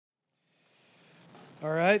All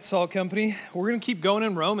right, Salt Company. We're going to keep going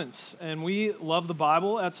in Romans, and we love the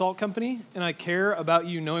Bible at Salt Company, and I care about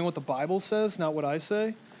you knowing what the Bible says, not what I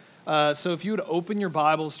say. So if you would open your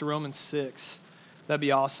Bibles to Romans 6, that'd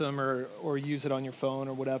be awesome, or use it on your phone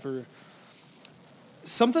or whatever.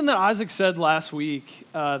 Something that Isaac said last week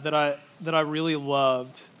that I really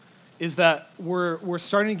loved is that we're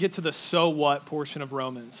starting to get to the so what portion of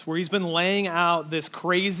Romans, where he's been laying out this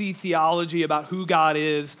crazy theology about who God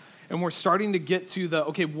is. And we're starting to get to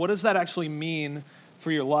okay, what does that actually mean for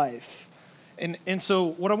your life? And so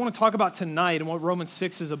what I want to talk about tonight and what Romans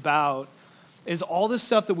 6 is about is all this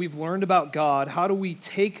stuff that we've learned about God. How do we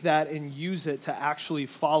take that and use it to actually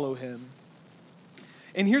follow him?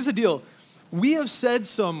 And here's the deal. We have said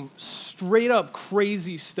some straight up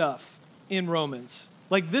crazy stuff in Romans.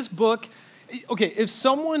 Like this book, okay, if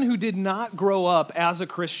someone who did not grow up as a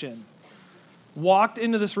Christian walked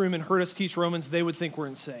into this room and heard us teach Romans, they would think we're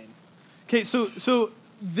insane. Okay, so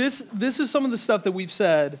this is some of the stuff that we've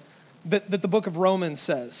said that the book of Romans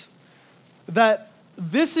says. That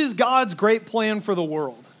this is God's great plan for the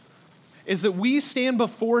world, is that we stand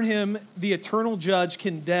before him, the eternal judge,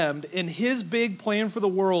 condemned, and his big plan for the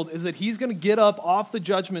world is that he's going to get up off the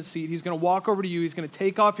judgment seat, he's going to walk over to you, he's going to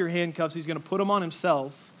take off your handcuffs, he's going to put them on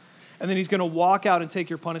himself, and then he's going to walk out and take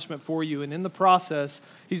your punishment for you. And in the process,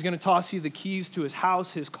 he's going to toss you the keys to his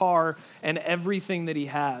house, his car, and everything that he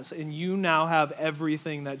has. And you now have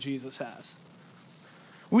everything that Jesus has.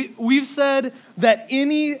 We've said that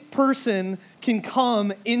any person can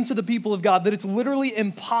come into the people of God, that it's literally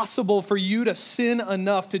impossible for you to sin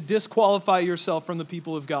enough to disqualify yourself from the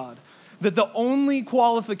people of God. That the only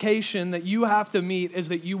qualification that you have to meet is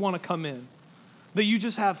that you want to come in, that you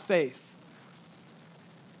just have faith.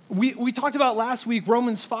 We talked about last week,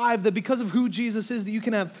 Romans 5, that because of who Jesus is, that you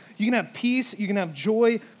can have peace, you can have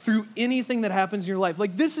joy through anything that happens in your life.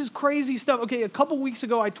 Like, this is crazy stuff. Okay, a couple weeks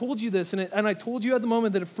ago, I told you this, and I told you at the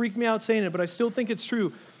moment that it freaked me out saying it, but I still think it's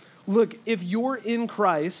true. Look, if you're in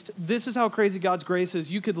Christ, this is how crazy God's grace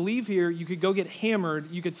is. You could leave here, you could go get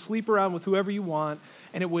hammered, you could sleep around with whoever you want,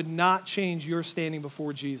 and it would not change your standing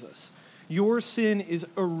before Jesus. Your sin is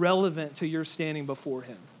irrelevant to your standing before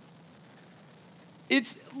him.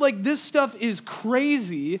 It's like this stuff is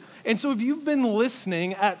crazy. And so if you've been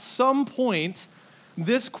listening, at some point,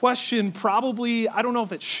 this question probably, I don't know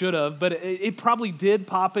if it should have, but it probably did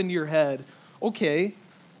pop into your head. Okay,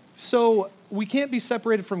 so we can't be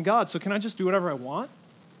separated from God, so can I just do whatever I want?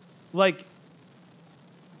 Like,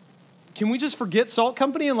 can we just forget Salt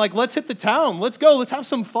Company and let's hit the town. Let's go, let's have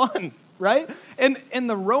some fun, right? And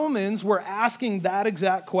the Romans were asking that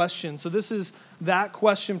exact question. So this is that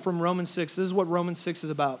question from Romans 6. This is what Romans 6 is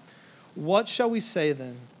about. What shall we say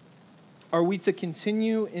then? Are we to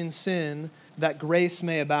continue in sin that grace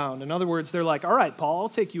may abound? In other words, they're like, all right, Paul, I'll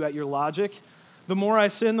take you at your logic. The more I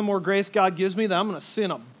sin, the more grace God gives me, then I'm going to sin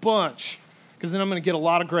a bunch because then I'm going to get a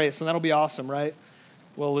lot of grace, and that'll be awesome, right?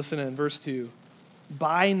 Well, listen in verse 2.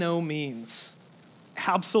 By no means.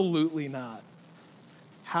 Absolutely not.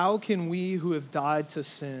 How can we who have died to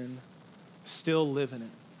sin still live in it?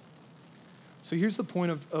 So here's the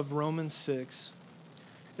point of Romans 6,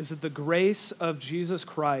 is that the grace of Jesus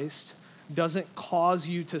Christ doesn't cause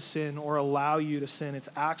you to sin or allow you to sin. It's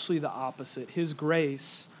actually the opposite. His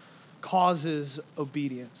grace causes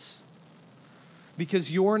obedience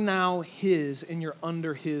because you're now his and you're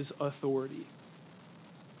under his authority.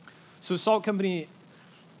 So Salt Company,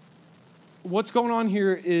 what's going on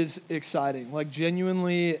here is exciting. Like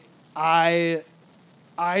genuinely, I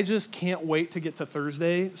just can't wait to get to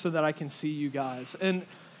Thursday so that I can see you guys. And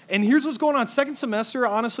here's what's going on. Second semester,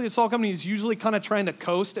 honestly, at Salt Company is usually kind of trying to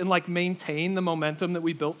coast and maintain the momentum that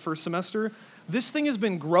we built first semester. This thing has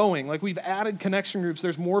been growing. We've added connection groups.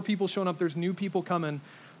 There's more people showing up. There's new people coming.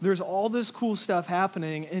 There's all this cool stuff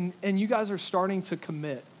happening. And you guys are starting to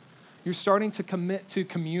commit. You're starting to commit to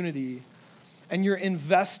community. And you're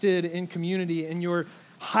invested in community. And you're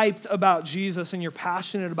hyped about Jesus and you're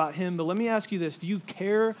passionate about him. But let me ask you this. Do you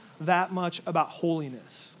care that much about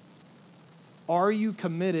holiness? Are you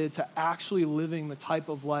committed to actually living the type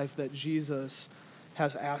of life that Jesus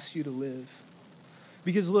has asked you to live?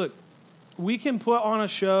 Because look, we can put on a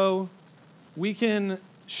show, we can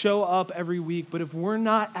show up every week, but if we're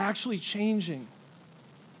not actually changing,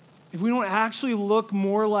 if we don't actually look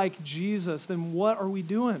more like Jesus, then what are we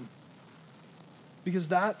doing? Because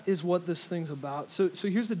that is what this thing's about. So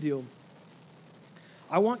here's the deal.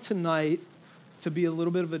 I want tonight to be a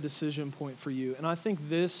little bit of a decision point for you. And I think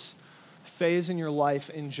this phase in your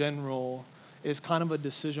life in general is kind of a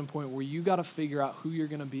decision point where you got to figure out who you're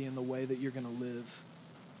going to be and the way that you're going to live.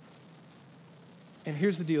 And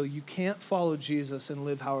here's the deal. You can't follow Jesus and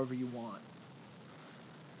live however you want.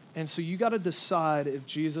 And so you got to decide if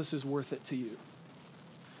Jesus is worth it to you.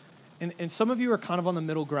 And some of you are kind of on the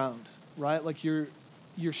middle ground, right? Like you're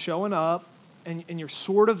showing up and you're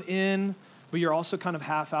sort of in, but you're also kind of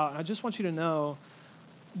half out. And I just want you to know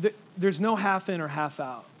that there's no half in or half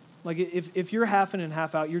out. Like if you're half in and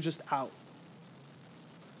half out, you're just out.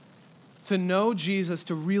 To know Jesus,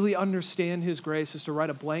 to really understand his grace, is to write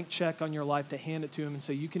a blank check on your life, to hand it to him and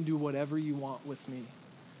say, you can do whatever you want with me.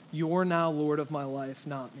 You're now Lord of my life,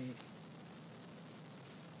 not me.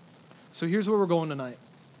 So here's where we're going tonight.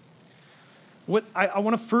 What I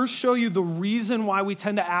want to first show you the reason why we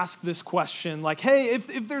tend to ask this question, like, hey,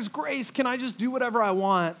 if there's grace, can I just do whatever I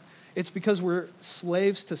want? It's because we're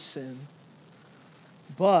slaves to sin.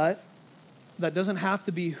 But that doesn't have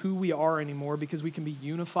to be who we are anymore, because we can be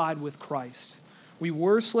unified with Christ. We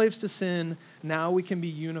were slaves to sin, now we can be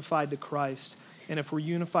unified to Christ. And if we're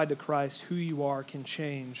unified to Christ, who you are can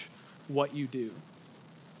change what you do.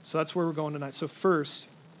 So that's where we're going tonight. So first,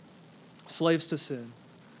 slaves to sin.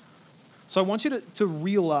 So I want you to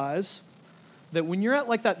realize that when you're at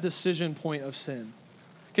like that decision point of sin,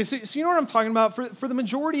 okay, so you know what I'm talking about? For the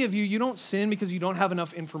majority of you, you don't sin because you don't have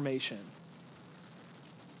enough information.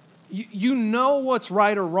 You know what's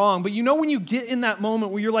right or wrong, but you know when you get in that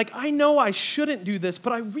moment where you're like, I know I shouldn't do this,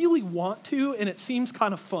 but I really want to, and it seems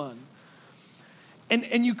kind of fun.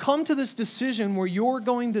 And you come to this decision where you're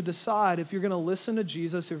going to decide if you're going to listen to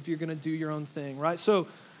Jesus or if you're going to do your own thing, right? So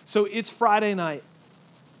it's Friday night,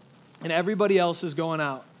 and everybody else is going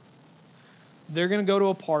out. They're going to go to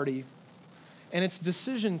a party, and it's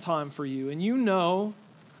decision time for you. And you know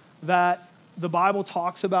that the Bible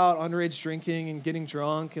talks about underage drinking and getting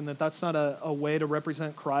drunk, and that's not a way to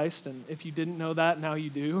represent Christ. And if you didn't know that, now you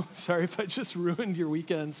do. Sorry if I just ruined your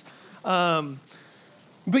weekends.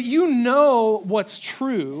 But you know what's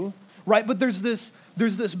true, right? But there's this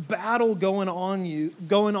battle going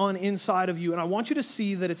on inside of you. And I want you to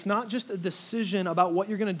see that it's not just a decision about what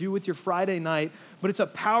you're going to do with your Friday night, but it's a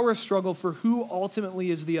power struggle for who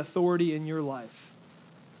ultimately is the authority in your life.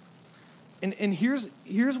 And here's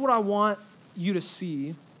what I want you to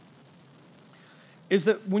see, is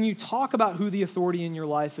that when you talk about who the authority in your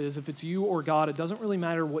life is, if it's you or God, it doesn't really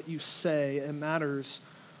matter what you say, it matters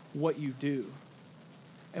what you do.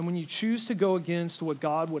 And when you choose to go against what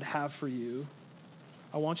God would have for you,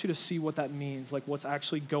 I want you to see what that means, like what's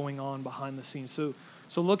actually going on behind the scenes. So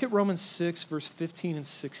look at Romans 6, verse 15 and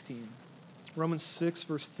 16. Romans 6,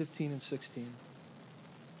 verse 15 and 16.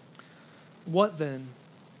 What then?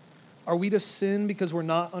 Are we to sin because we're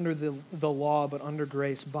not under the law but under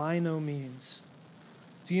grace? By no means.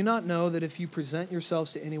 Do you not know that if you present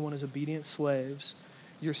yourselves to anyone as obedient slaves,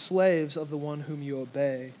 you're slaves of the one whom you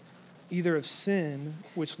obey, either of sin,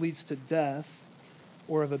 which leads to death,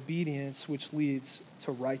 or of obedience, which leads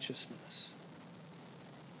to righteousness?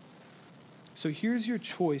 So here's your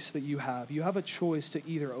choice that you have. You have a choice to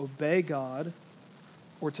either obey God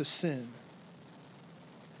or to sin.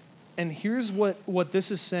 And here's what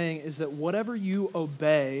this is saying, is that whatever you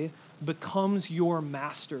obey becomes your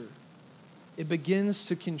master. It begins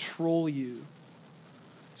to control you.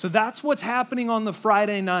 So that's what's happening on the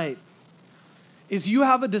Friday night, is you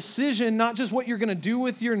have a decision, not just what you're going to do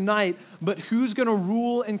with your night, but who's going to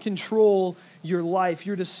rule and control your life.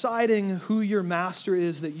 You're deciding who your master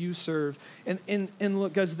is that you serve. And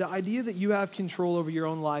look, guys, the idea that you have control over your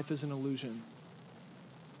own life is an illusion.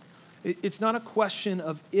 It's not a question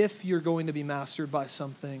of if you're going to be mastered by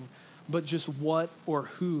something, but just what or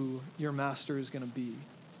who your master is going to be.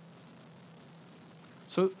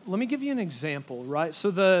 So let me give you an example, right? So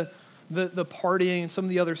the partying and some of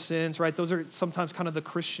the other sins, right? Those are sometimes kind of the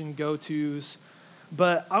Christian go-tos.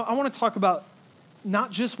 But I want to talk about not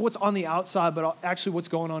just what's on the outside, but actually what's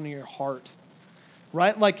going on in your heart,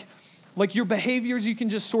 right? Like your behaviors, you can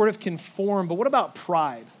just sort of conform, but what about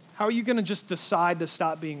pride? How are you going to just decide to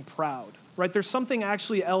stop being proud, right? There's something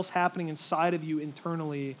actually else happening inside of you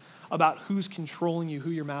internally about who's controlling you,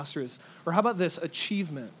 who your master is. Or how about this,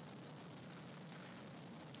 achievement?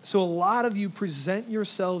 So a lot of you present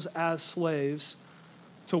yourselves as slaves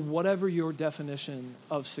to whatever your definition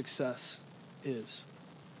of success is.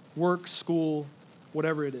 Work, school,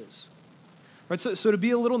 whatever it is. Right? So to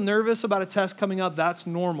be a little nervous about a test coming up, that's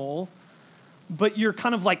normal. But you're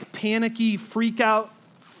kind of like panicky, freak out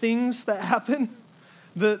things that happen,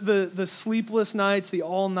 the sleepless nights, the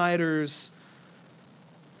all-nighters,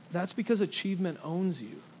 that's because achievement owns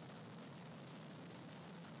you.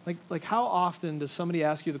 Like how often does somebody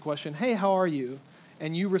ask you the question, hey, how are you?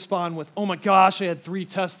 And you respond with, oh my gosh, I had 3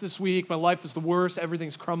 tests this week. My life is the worst.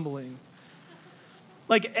 Everything's crumbling.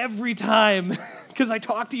 Like every time, because I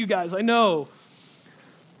talk to you guys, I know.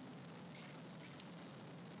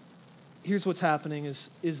 here's what's happening is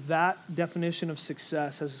that definition of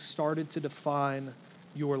success has started to define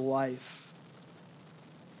your life.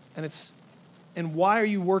 And why are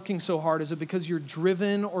you working so hard? Is it because you're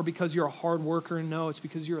driven or because you're a hard worker? No, it's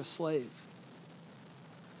because you're a slave.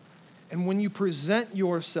 And when you present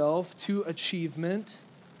yourself to achievement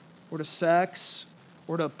or to sex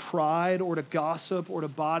or to pride or to gossip or to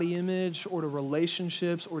body image or to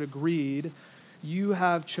relationships or to greed, you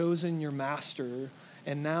have chosen your master,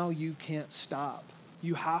 and now you can't stop.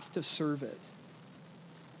 You have to serve it.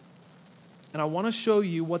 And I want to show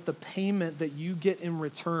you what the payment that you get in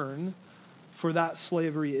return for that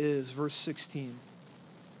slavery is. Verse 16.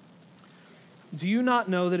 Do you not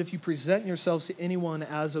know that if you present yourselves to anyone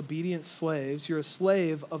as obedient slaves, you're a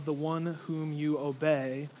slave of the one whom you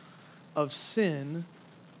obey, of sin,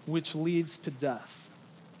 which leads to death?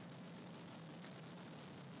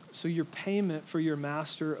 So your payment for your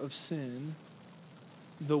master of sin,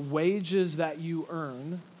 the wages that you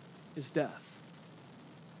earn, is death.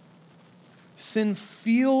 Sin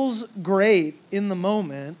feels great in the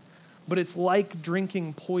moment, but it's like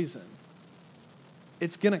drinking poison.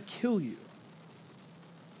 It's going to kill you.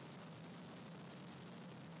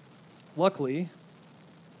 Luckily,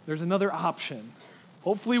 there's another option.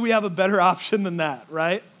 Hopefully we have a better option than that,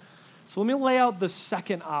 right? So let me lay out the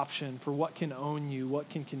second option for what can own you, what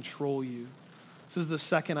can control you. This is the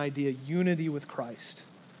second idea, unity with Christ.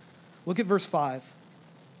 Look at verse 5.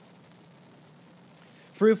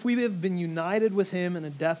 For if we have been united with him in a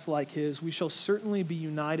death like his, we shall certainly be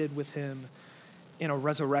united with him in a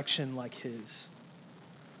resurrection like his.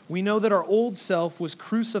 We know that our old self was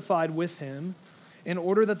crucified with him in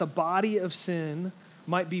order that the body of sin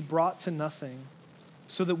might be brought to nothing,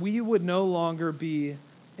 so that we would no longer be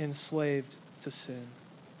enslaved to sin.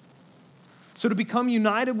 So to become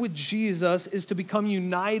united with Jesus is to become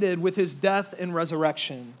united with his death and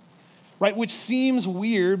resurrection, right? Which seems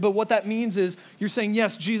weird, but what that means is you're saying,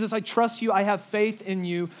 yes, Jesus, I trust you, I have faith in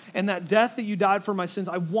you, and that death that you died for my sins,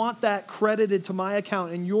 I want that credited to my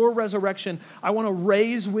account, and your resurrection, I want to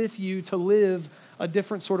raise with you to live a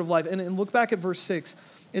different sort of life. And look back at verse 6.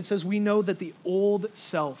 It says, we know that the old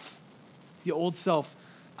self,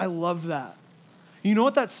 I love that. You know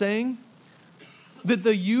what that's saying? That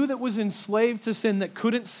the you that was enslaved to sin, that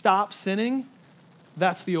couldn't stop sinning,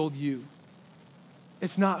 that's the old you.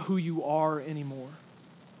 It's not who you are anymore.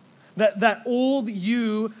 That old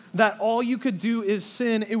you, that all you could do is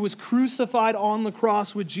sin, it was crucified on the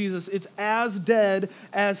cross with Jesus. It's as dead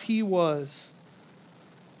as he was.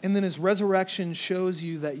 And then his resurrection shows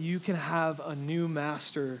you that you can have a new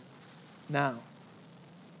master now.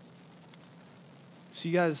 So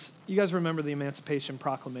you guys remember the Emancipation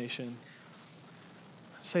Proclamation.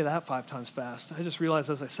 Say that 5 times fast. I just realized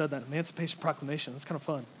as I said that, Emancipation Proclamation, that's kind of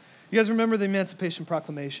fun. You guys remember the Emancipation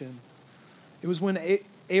Proclamation? It was when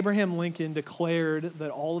Abraham Lincoln declared that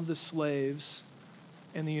all of the slaves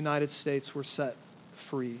in the United States were set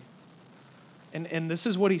free. And this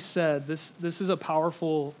is what he said. This is a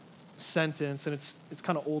powerful sentence, and it's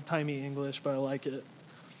kind of old-timey English, but I like it.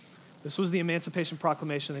 This was the Emancipation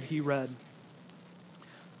Proclamation that he read.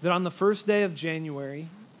 That on the first day of January,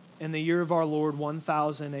 in the year of our Lord,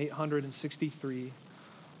 1863,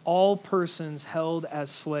 all persons held as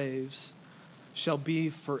slaves shall be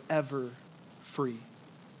forever free.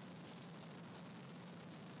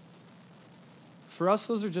 For us,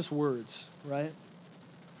 those are just words, right?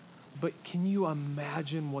 But can you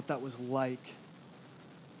imagine what that was like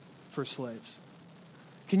for slaves?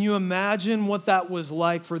 Can you imagine what that was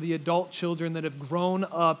like for the adult children that have grown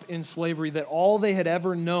up in slavery, that all they had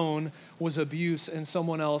ever known was abuse and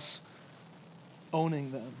someone else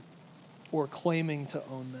owning them or claiming to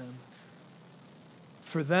own them?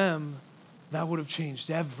 For them, that would have changed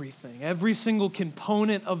everything, every single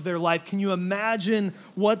component of their life. Can you imagine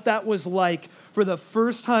what that was like for the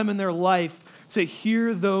first time in their life to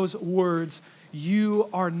hear those words, you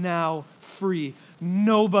are now free.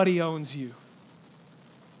 Nobody owns you.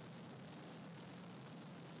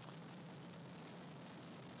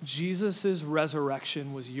 Jesus'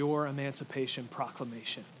 resurrection was your emancipation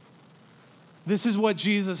proclamation. This is what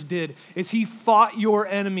Jesus did, is he fought your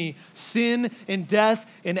enemy, sin and death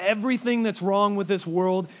and everything that's wrong with this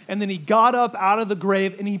world, and then he got up out of the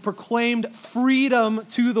grave and he proclaimed freedom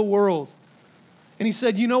to the world. And he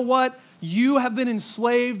said, you know what? You have been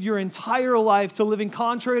enslaved your entire life to living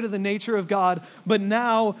contrary to the nature of God, but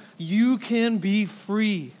now you can be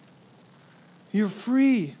free. You're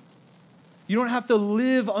free. You don't have to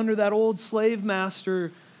live under that old slave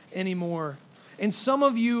master anymore. And some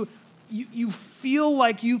of you, you feel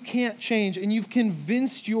like you can't change, and you've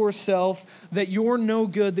convinced yourself that you're no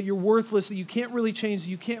good, that you're worthless, that you can't really change, that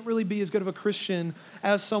you can't really be as good of a Christian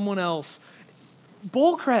as someone else.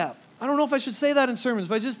 Bull crap. I don't know if I should say that in sermons,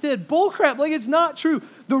 but I just did. Bull crap. Like, it's not true.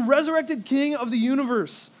 The resurrected King of the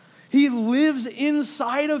universe, he lives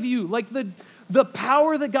inside of you. Like, the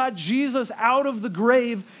power that got Jesus out of the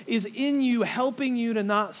grave is in you, helping you to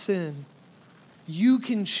not sin. You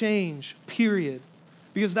can change, period.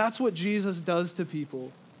 Because that's what Jesus does to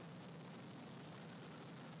people.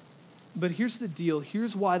 But here's the deal.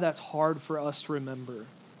 Here's why that's hard for us to remember.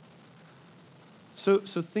 So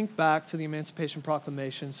think back to the Emancipation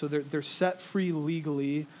Proclamation. So they're set free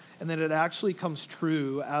legally, and then it actually comes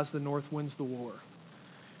true as the North wins the war.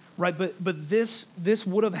 Right, but this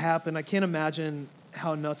would have happened. I can't imagine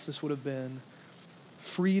how nuts this would have been.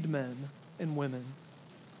 Freedmen and women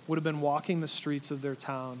would have been walking the streets of their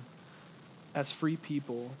town as free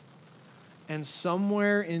people, and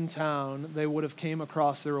somewhere in town they would have came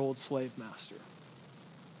across their old slave master.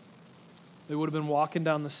 They would have been walking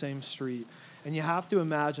down the same street. And you have to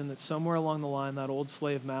imagine that somewhere along the line, that old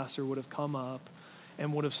slave master would have come up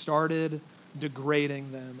and would have started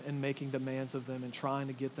degrading them and making demands of them and trying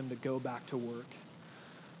to get them to go back to work.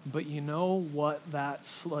 But you know what that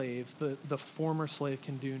slave, the former slave,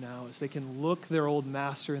 can do now is they can look their old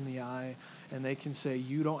master in the eye and they can say,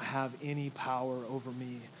 you don't have any power over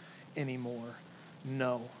me anymore.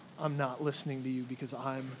 No, I'm not listening to you because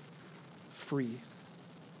I'm free.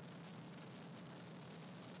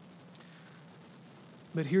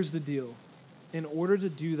 But here's the deal. In order to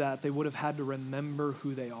do that, they would have had to remember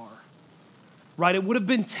who they are. Right? It would have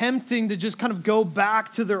been tempting to just kind of go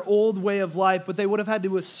back to their old way of life, but they would have had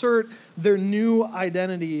to assert their new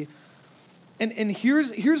identity. And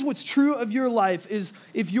here's what's true of your life is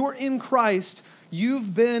if you're in Christ,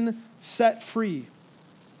 you've been set free.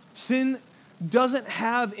 Sin doesn't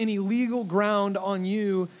have any legal ground on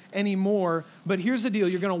you anymore. But here's the deal.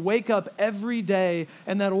 You're going to wake up every day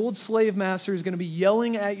and that old slave master is going to be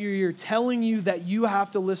yelling at your ear, telling you that you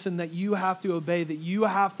have to listen, that you have to obey, that you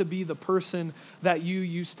have to be the person that you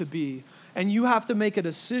used to be. And you have to make a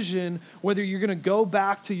decision whether you're going to go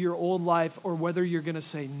back to your old life or whether you're going to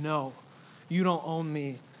say, no, you don't own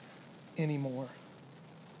me anymore.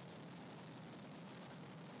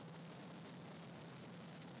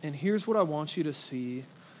 And here's what I want you to see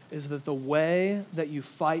is that the way that you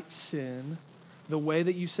fight sin, the way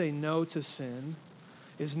that you say no to sin,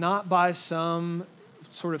 is not by some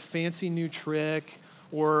sort of fancy new trick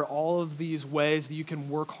or all of these ways that you can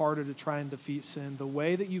work harder to try and defeat sin. The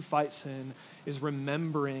way that you fight sin is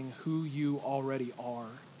remembering who you already are.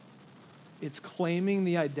 It's claiming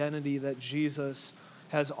the identity that Jesus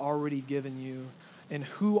has already given you. And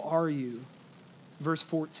who are you? Verse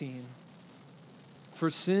 14. For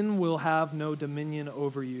sin will have no dominion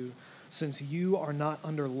over you, since you are not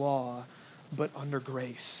under law, but under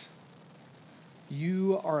grace.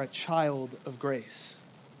 You are a child of grace.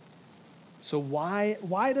 So why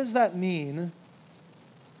does that mean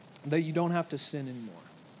that you don't have to sin anymore?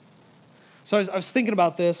 So I was thinking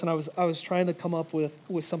about this, and I was trying to come up with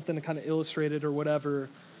something to kind of illustrate it or whatever.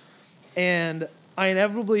 And I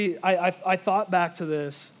inevitably, I thought back to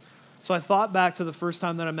this. So I thought back to the first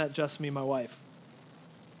time that I met Jessamy, my wife.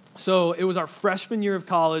 So it was our freshman year of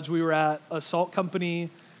college. We were at a salt company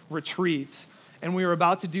retreat, and we were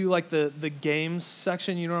about to do like the games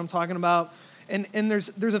section. You know what I'm talking about? And there's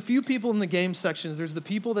a few people in the games sections. There's the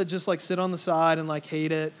people that just like sit on the side and like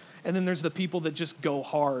hate it, and then there's the people that just go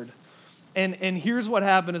hard. And here's what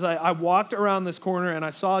happened is I walked around this corner and I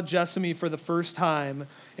saw Jessamy for the first time,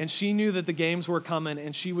 and she knew that the games were coming,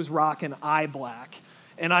 and she was rocking eye black.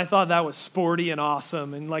 And I thought that was sporty and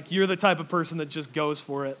awesome. And like, you're the type of person that just goes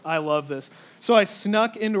for it. I love this. So I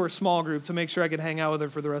snuck into her small group to make sure I could hang out with her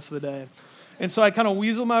for the rest of the day. And so I kind of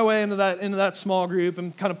weaseled my way into that small group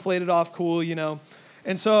and kind of played it off cool, you know.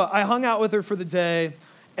 And so I hung out with her for the day.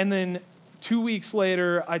 And then 2 weeks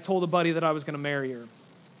later, I told a buddy that I was going to marry her.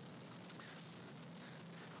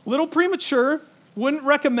 Little premature. Wouldn't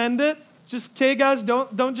recommend it. Just, okay, guys,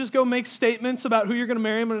 don't just go make statements about who you're going to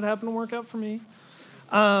marry, but it happened to work out for me.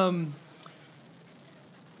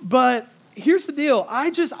 But here's the deal. I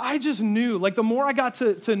just knew, like, the more I got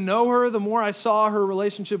to know her, the more I saw her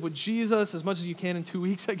relationship with Jesus, as much as you can in 2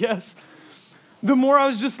 weeks, I guess, the more I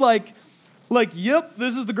was just like, yep,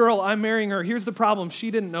 this is the girl. I'm marrying her. Here's the problem.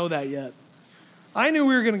 She didn't know that yet. I knew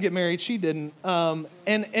we were going to get married. She didn't. And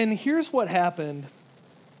here's what happened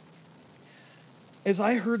is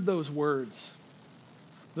I heard those words,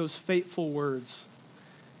 those fateful words.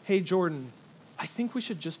 Hey, Jordan, I think we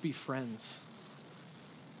should just be friends.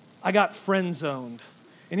 I got friend zoned.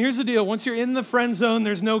 And here's the deal. Once you're in the friend zone,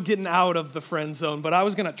 there's no getting out of the friend zone. But I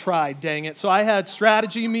was going to try, dang it. So I had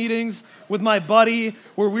strategy meetings with my buddy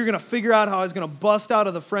where we were going to figure out how I was going to bust out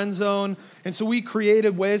of the friend zone. And so we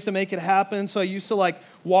created ways to make it happen. So I used to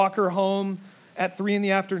walk her home at 3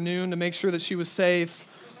 p.m. to make sure that she was safe.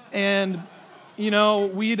 And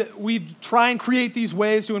we'd try and create these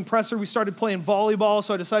ways to impress her. We started playing volleyball,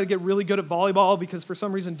 so I decided to get really good at volleyball because for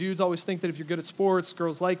some reason dudes always think that if you're good at sports,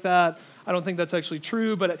 girls like that. I don't think that's actually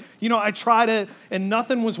true, but I tried it and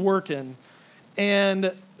nothing was working.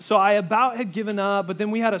 And so I about had given up, but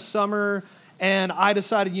then we had a summer and I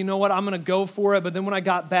decided, you know what, I'm going to go for it. But then when I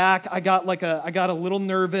got back, I got a little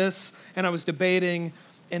nervous and I was debating,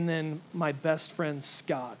 and then my best friend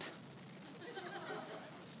Scott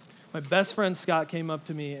came up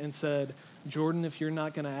to me and said, Jordan, if you're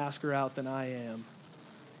not going to ask her out, then I am.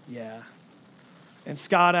 Yeah. And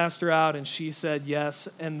Scott asked her out, and she said yes.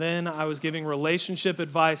 And then I was giving relationship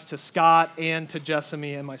advice to Scott and to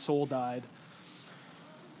Jessamy, and my soul died.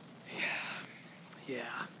 Yeah.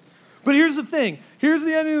 But here's the thing. Here's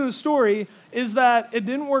the ending of the story, is that it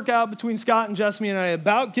didn't work out between Scott and Jessamy, and I had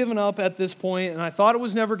about given up at this point, and I thought it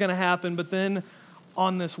was never going to happen. But then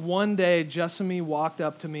on this one day, Jessamy walked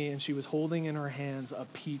up to me, and she was holding in her hands a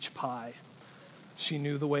peach pie. She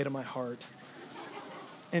knew the way to my heart.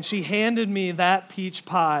 And she handed me that peach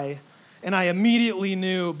pie, and I immediately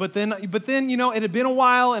knew. But then, it had been a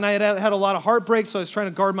while, and I had a lot of heartbreak, so I was trying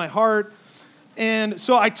to guard my heart. And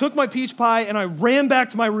so I took my peach pie, and I ran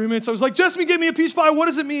back to my roommates. I was like, Jessamy gave me a peach pie. What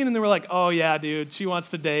does it mean? And they were like, oh, yeah, dude, she wants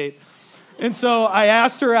to date. And so I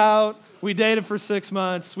asked her out. We dated for 6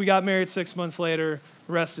 months. We got married 6 months later.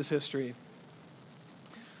 The rest is history.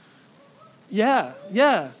 Yeah,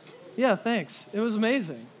 thanks. It was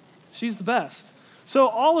amazing. She's the best. So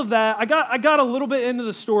all of that, I got a little bit into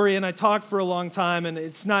the story, and I talked for a long time, and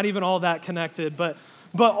it's not even all that connected. But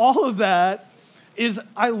all of that is,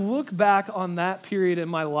 I look back on that period in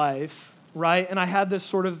my life, right? And I had this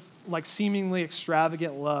sort of seemingly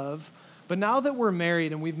extravagant love. But now that we're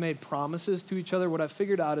married and we've made promises to each other, what I've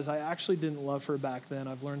figured out is I actually didn't love her back then.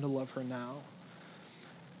 I've learned to love her now.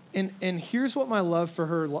 And here's what my love for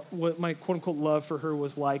her, what my quote-unquote love for her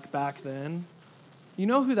was like back then. You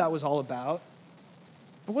know who that was all about?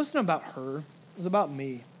 It wasn't about her. It was about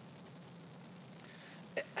me.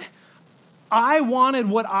 I wanted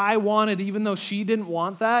what I wanted even though she didn't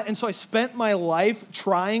want that. And so I spent my life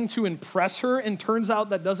trying to impress her, and turns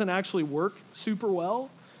out that doesn't actually work super well.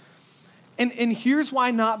 And here's why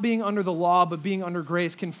not being under the law but being under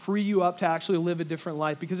grace can free you up to actually live a different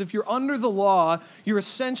life. Because if you're under the law, you're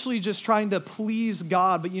essentially just trying to please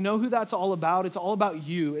God. But you know who that's all about? It's all about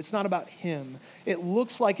you. It's not about him. It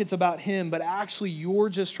looks like it's about him, but actually you're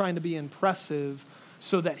just trying to be impressive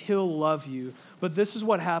so that he'll love you. But this is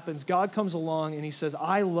what happens. God comes along and he says,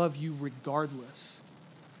 I love you regardless.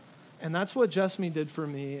 And that's what Jessamy did for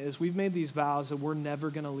me, is we've made these vows that we're never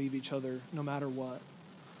going to leave each other no matter what.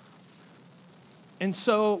 And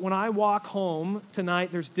so when I walk home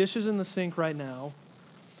tonight, there's dishes in the sink right now,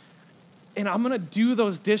 and I'm going to do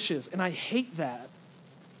those dishes, and I hate that.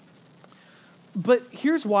 But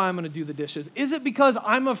here's why I'm going to do the dishes. Is it because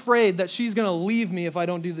I'm afraid that she's going to leave me if I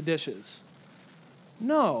don't do the dishes?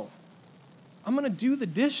 No. I'm going to do the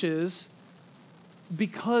dishes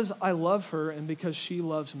because I love her and because she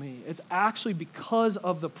loves me. It's actually because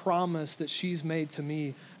of the promise that she's made to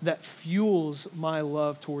me that fuels my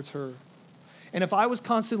love towards her. And if I was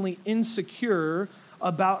constantly insecure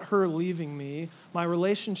about her leaving me, my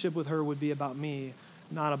relationship with her would be about me,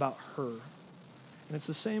 not about her. And it's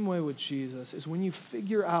the same way with Jesus, is when you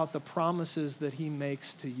figure out the promises that he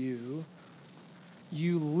makes to you,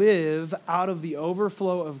 you live out of the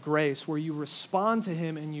overflow of grace where you respond to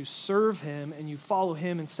him and you serve him and you follow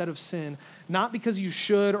him instead of sin, not because you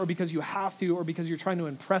should or because you have to or because you're trying to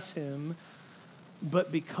impress him,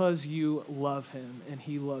 but because you love him and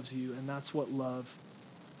he loves you, and that's what love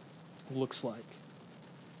looks like.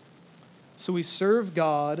 So we serve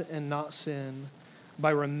God and not sin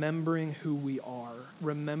by remembering who we are,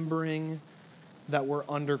 remembering that we're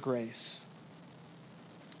under grace.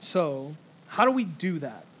 So, how do we do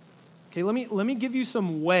that? Okay, let me give you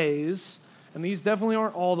some ways, and these definitely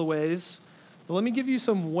aren't all the ways, but let me give you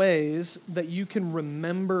some ways that you can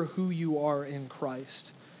remember who you are in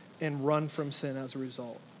Christ and run from sin as a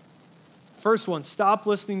result. First one, stop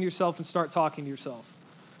listening to yourself and start talking to yourself.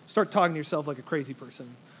 Start talking to yourself like a crazy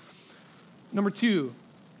person. Number 2,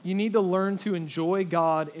 you need to learn to enjoy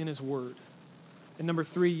God in his word. And number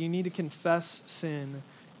 3, you need to confess sin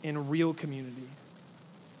in real community.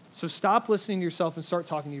 So stop listening to yourself and start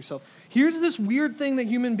talking to yourself. Here's this weird thing that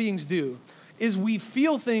human beings do. is we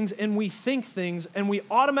feel things and we think things and we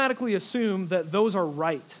automatically assume that those are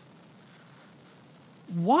right.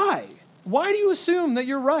 Why? Why do you assume that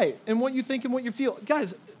you're right in what you think and what you feel?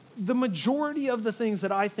 Guys, the majority of the things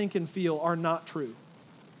that I think and feel are not true.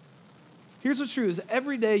 Here's what's true is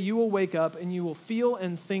every day you will wake up and you will feel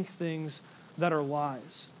and think things that are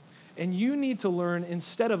lies. And you need to learn,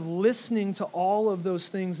 instead of listening to all of those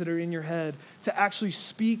things that are in your head, to actually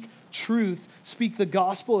speak truth, speak the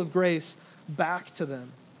gospel of grace back to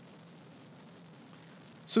them.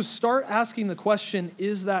 So start asking the question,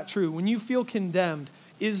 is that true? When you feel condemned,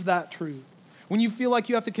 is that true? When you feel like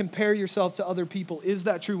you have to compare yourself to other people, is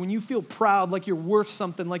that true? When you feel proud, like you're worth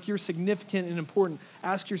something, like you're significant and important,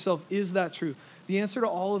 ask yourself, is that true? The answer to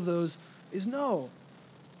all of those is no.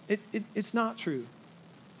 It's not true.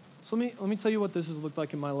 So let me tell you what this has looked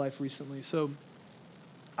like in my life recently. So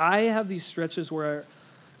I have these stretches where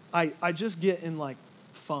I just get in like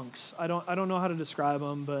funks. I don't know how to describe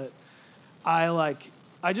them, but I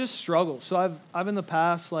just struggle. So I've in the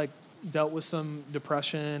past like dealt with some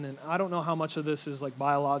depression, and I don't know how much of this is like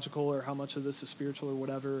biological or how much of this is spiritual or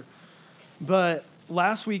whatever. But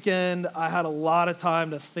last weekend I had a lot of time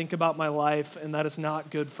to think about my life, and that is not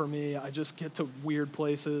good for me. I just get to weird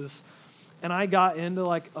places. And I got into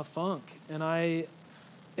like a funk, and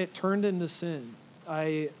it turned into sin.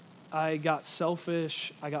 I got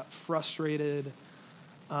selfish. I got frustrated.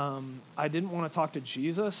 I didn't want to talk to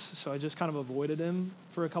Jesus, so I just kind of avoided him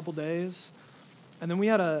for a couple days. And then we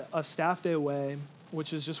had a staff day away,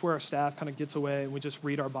 which is just where our staff kind of gets away, and we just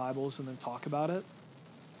read our Bibles and then talk about it.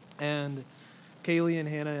 And Kaylee and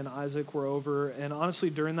Hannah and Isaac were over, and honestly,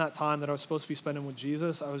 during that time that I was supposed to be spending with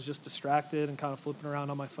Jesus, I was just distracted and kind of flipping around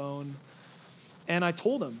on my phone. And I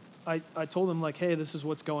told them, I told them like, hey, this is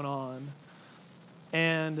what's going on.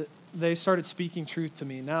 And they started speaking truth to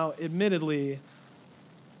me. Now, admittedly,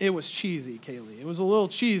 it was cheesy, Kaylee. It was a little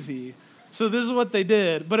cheesy. So this is what they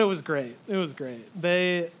did, but it was great. It was great.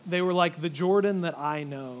 They were like the Jordan that I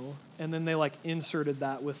know, and then they like inserted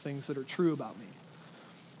that with things that are true about me.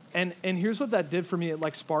 And here's what that did for me. It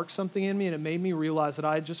like sparked something in me, and it made me realize that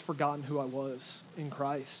I had just forgotten who I was in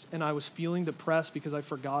Christ. And I was feeling depressed because I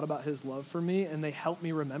forgot about his love for me, and they helped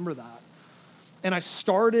me remember that. And I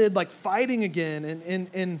started like fighting again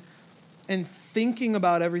and thinking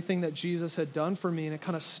about everything that Jesus had done for me, and it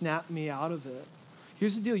kind of snapped me out of it.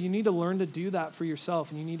 Here's the deal. You need to learn to do that for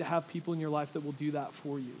yourself, and you need to have people in your life that will do that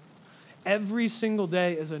for you. Every single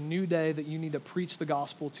day is a new day that you need to preach the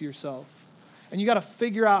gospel to yourself. And you got to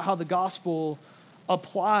figure out how the gospel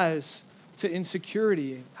applies to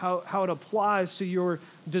insecurity, how it applies to your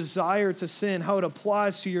desire to sin, how it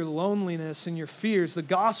applies to your loneliness and your fears. The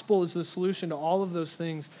gospel is the solution to all of those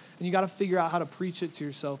things, and you got to figure out how to preach it to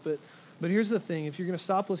yourself. But here's the thing. If you're going to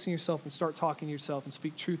stop listening to yourself and start talking to yourself and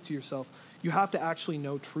speak truth to yourself, you have to actually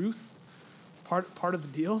know truth. Part of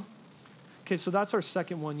the deal. Okay, so that's our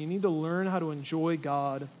second one. You need to learn how to enjoy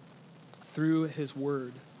God through his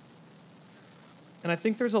word. And I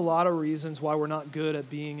think there's a lot of reasons why we're not good at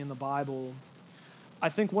being in the Bible. I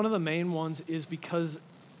think one of the main ones is because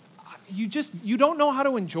you don't know how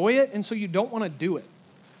to enjoy it, and so you don't want to do it.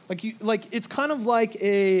 Like it's kind of like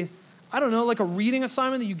a reading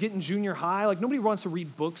assignment that you get in junior high. Like nobody wants to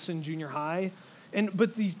read books in junior high.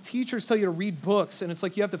 But the teachers tell you to read books, and it's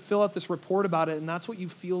like you have to fill out this report about it, and that's what you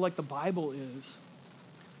feel like the Bible is.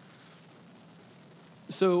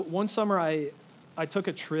 So one summer I took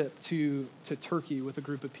a trip to Turkey with a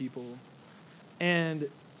group of people, and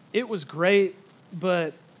it was great,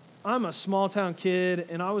 but I'm a small town kid,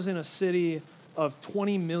 and I was in a city of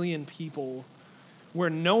 20 million people where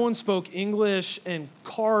no one spoke English, and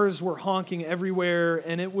cars were honking everywhere,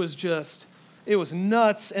 and it was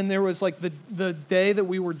nuts. And there was like the day that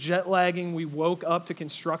we were jet lagging, we woke up to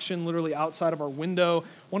construction literally outside of our window.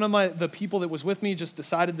 One of the people that was with me just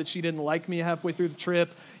decided that she didn't like me halfway through the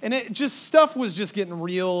trip. And stuff was just getting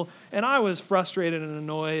real. And I was frustrated and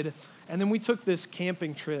annoyed. And then we took this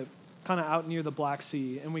camping trip kind of out near the Black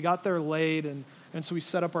Sea. And we got there late, and so we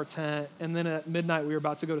set up our tent. And then at midnight, we were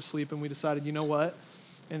about to go to sleep, and we decided, you know what?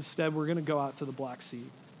 Instead, we're going to go out to the Black Sea.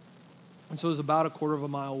 And so it was about a quarter of a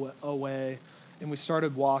mile away, and we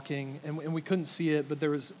started walking, and we couldn't see it, but there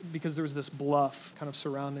was this bluff kind of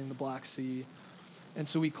surrounding the Black Sea. And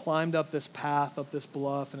so we climbed up this path, up this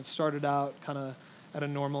bluff, and it started out kind of at a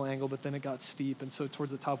normal angle, but then it got steep. And so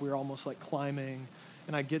towards the top, we were almost like climbing.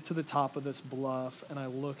 And I get to the top of this bluff, and I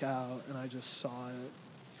look out, and I just saw it.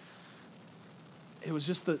 It was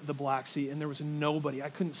just the Black Sea, and there was nobody. I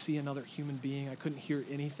couldn't see another human being. I couldn't hear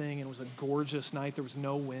anything, and it was a gorgeous night. There was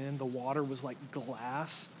no wind. The water was like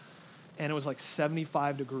glass, and it was like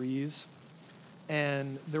 75 degrees.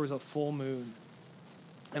 and there was a full moon.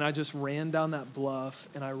 And I just ran down that bluff,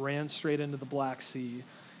 and I ran straight into the Black Sea.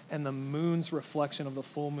 And the moon's reflection of the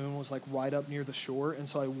full moon was like right up near the shore. And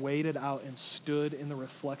so I waded out and stood in the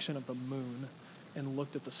reflection of the moon and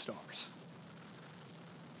looked at the stars.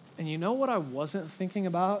 And you know what I wasn't thinking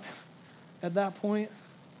about at that point?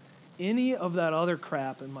 Any of that other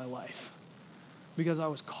crap in my life. Because I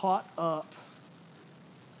was caught up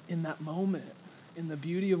in that moment, in the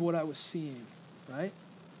beauty of what I was seeing, right?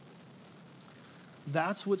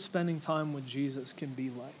 That's what spending time with Jesus can be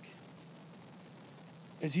like.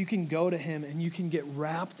 As you can go to him and you can get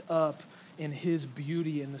wrapped up in his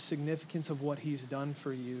beauty and the significance of what he's done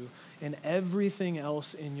for you, and everything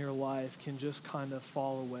else in your life can just kind of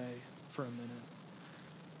fall away for a minute.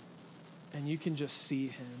 And you can just see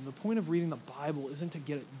him. The point of reading the Bible isn't to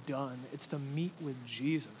get it done. It's to meet with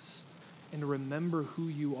Jesus and to remember who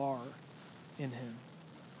you are in him.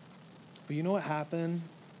 But you know what happened?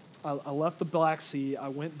 I left the Black Sea. I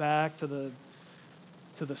went back to the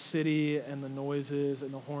city and the noises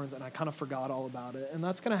and the horns, and I kind of forgot all about it. And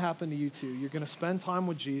that's going to happen to you too. You're going to spend time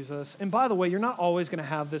with Jesus. And by the way, you're not always going to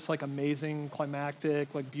have this like amazing,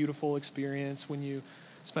 climactic, like beautiful experience when you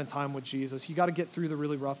spend time with Jesus. You got to get through the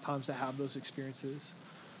really rough times to have those experiences.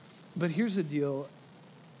 But here's the deal.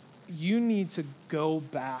 You need to go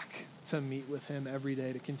back to meet with him every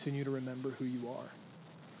day to continue to remember who you are.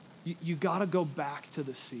 You got to go back to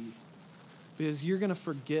the sea, because you're going to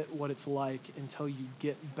forget what it's like until you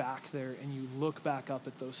get back there and you look back up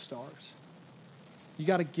at those stars. You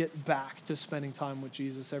got to get back to spending time with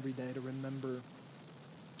Jesus every day to remember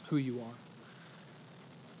who you are.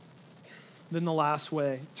 Then the last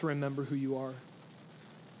way to remember who you are,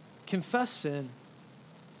 confess sin.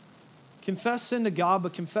 Confess sin to God,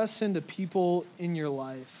 but confess sin to people in your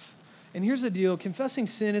life. And here's the deal. Confessing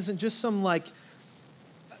sin isn't just some like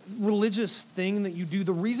religious thing that you do.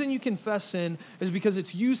 The reason you confess sin is because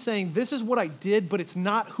it's you saying, this is what I did, but it's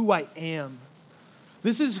not who I am.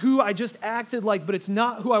 This is who I just acted like, but it's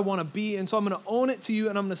not who I want to be. And so I'm going to own it to you,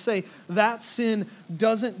 and I'm going to say, that sin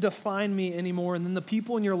doesn't define me anymore. And then the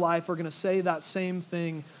people in your life are going to say that same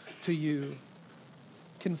thing to you.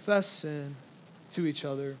 Confess sin to each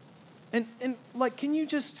other. And like, can you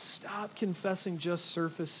just stop confessing just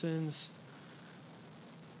surface sins?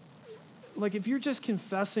 Like, if you're just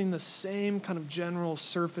confessing the same kind of general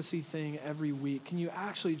surfacey thing every week, can you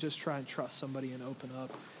actually just try and trust somebody and open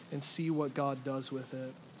up and see what God does with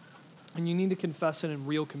it? And you need to confess it in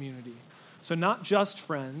real community. So not just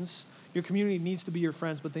friends. Your community needs to be your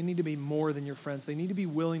friends, but they need to be more than your friends. They need to be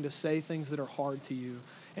willing to say things that are hard to you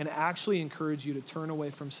and actually encourage you to turn away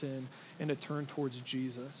from sin and to turn towards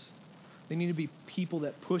Jesus. They need to be people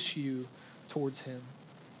that push you towards him.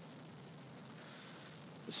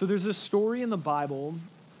 So there's this story in the Bible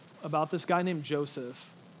about this guy named Joseph.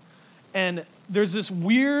 And there's this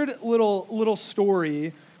weird little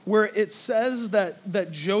story where it says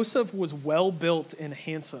that Joseph was well-built and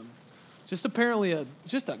handsome. Just apparently a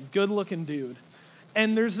good-looking dude.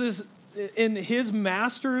 And there's this, and his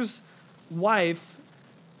master's wife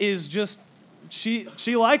is just, she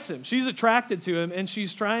likes him. She's attracted to him, and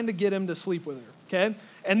she's trying to get him to sleep with her, okay?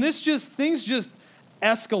 And things just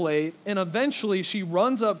escalate, and eventually she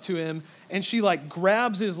runs up to him and she like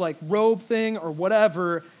grabs his like robe thing or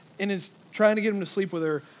whatever and is trying to get him to sleep with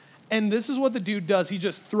her. And this is what the dude does. He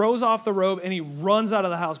just throws off the robe and he runs out of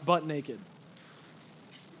the house butt naked.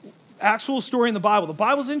 Actual story in the Bible. The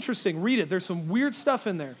Bible's interesting. Read it. There's some weird stuff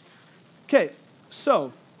in there. Okay,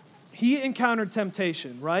 so he encountered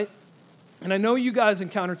temptation, right? And I know you guys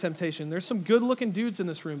encounter temptation. There's some good-looking dudes in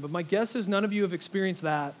this room, but my guess is none of you have experienced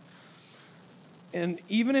that. And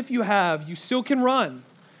even if you have, you still can run.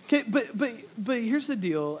 Okay, but here's the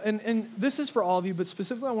deal, and this is for all of you, but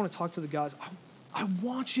specifically I want to talk to the guys. I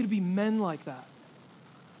want you to be men like that.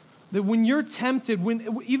 That when you're tempted,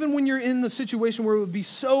 even when you're in the situation where it would be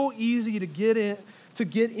so easy to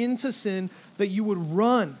get into sin, that you would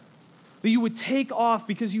run, that you would take off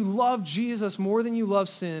because you love Jesus more than you love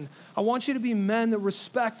sin. I want you to be men that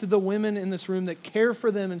respect the women in this room, that care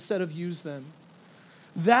for them instead of use them.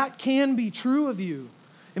 That can be true of you.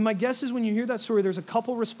 And my guess is when you hear that story, there's a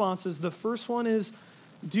couple responses. The first one is,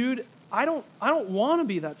 dude, I don't want to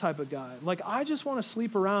be that type of guy. Like, I just want to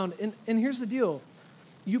sleep around. And here's the deal.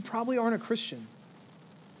 You probably aren't a Christian.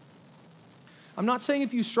 I'm not saying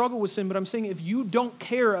if you struggle with sin, but I'm saying if you don't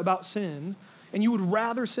care about sin and you would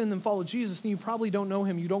rather sin than follow Jesus, then you probably don't know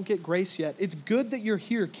him. You don't get grace yet. It's good that you're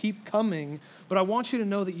here. Keep coming. But I want you to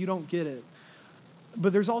know that you don't get it.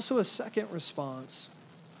 But there's also a second response.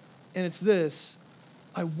 And it's this: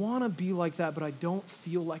 I want to be like that, but I don't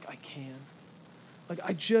feel like I can. Like,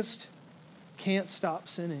 can't stop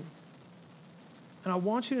sinning. And I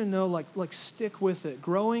want you to know, like stick with it.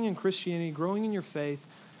 Growing in Christianity, growing in your faith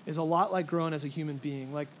is a lot like growing as a human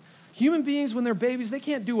being. Like human beings, when they're babies, they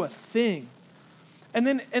can't do a thing. And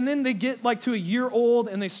then they get like to a year old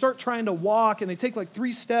and they start trying to walk and they take like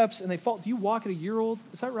 3 steps and they fall. Do you walk at a year old?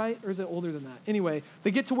 Is that right? Or is it older than that? Anyway,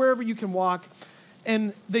 they get to wherever you can walk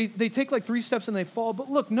and they take like 3 steps and they fall. But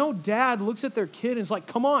look, no dad looks at their kid and is like,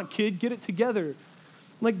 come on, kid, get it together.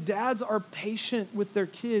 Like dads are patient with their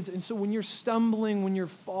kids. And so when you're stumbling, when you're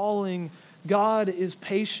falling, God is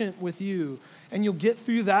patient with you. And you'll get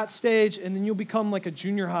through that stage and then you'll become like a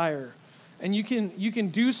junior higher. And you can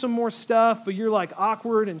do some more stuff, but you're like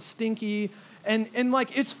awkward and stinky. And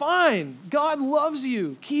like, it's fine. God loves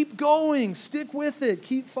you. Keep going. Stick with it.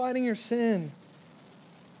 Keep fighting your sin.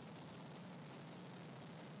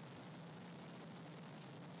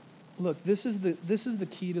 Look, this is the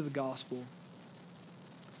key to the gospel.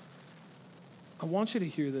 I want you to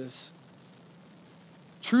hear this.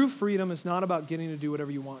 True freedom is not about getting to do whatever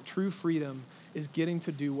you want. True freedom is getting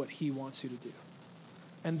to do what he wants you to do.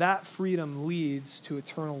 And that freedom leads to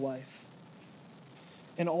eternal life.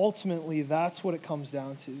 And ultimately, that's what it comes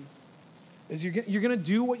down to. Is you're going to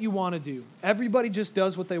do what you want to do. Everybody just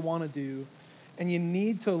does what they want to do. And you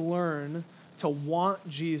need to learn to want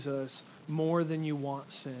Jesus more than you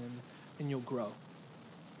want sin, and you'll grow.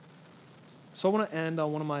 So I want to end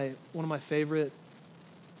on one of my favorite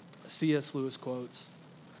C.S. Lewis quotes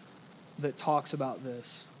that talks about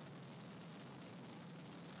this.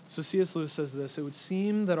 So C.S. Lewis says this: "It would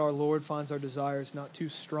seem that our Lord finds our desires not too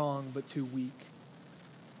strong, but too weak.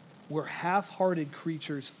 We're half-hearted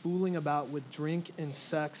creatures fooling about with drink and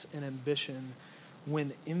sex and ambition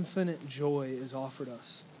when infinite joy is offered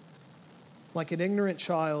us. Like an ignorant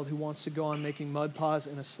child who wants to go on making mud pies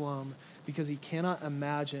in a slum because he cannot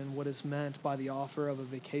imagine what is meant by the offer of a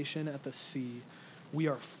vacation at the sea, we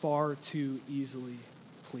are far too easily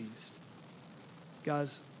pleased."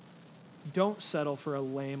 Guys, don't settle for a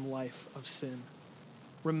lame life of sin.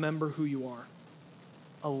 Remember who you are.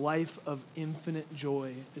 A life of infinite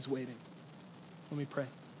joy is waiting. Let me pray.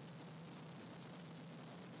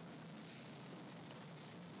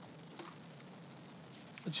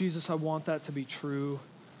 Jesus, I want that to be true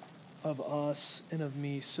of us and of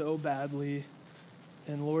me so badly.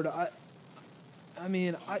 And Lord, I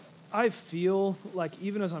feel like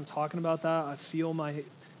even as I'm talking about that, I feel my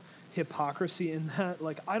hypocrisy in that.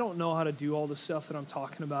 Like, I don't know how to do all the stuff that I'm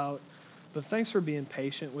talking about, but thanks for being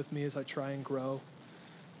patient with me as I try and grow.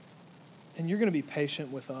 And you're going to be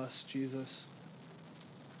patient with us, Jesus.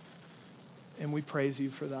 And we praise you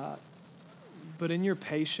for that. But in your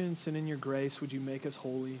patience and in your grace, would you make us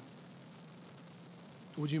holy?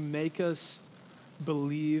 Would you make us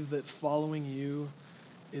believe that following you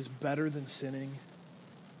is better than sinning?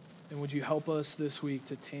 And would you help us this week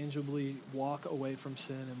to tangibly walk away from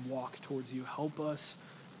sin and walk towards you? Help us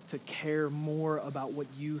to care more about what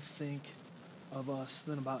you think of us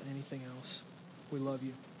than about anything else. We love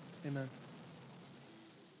you. Amen.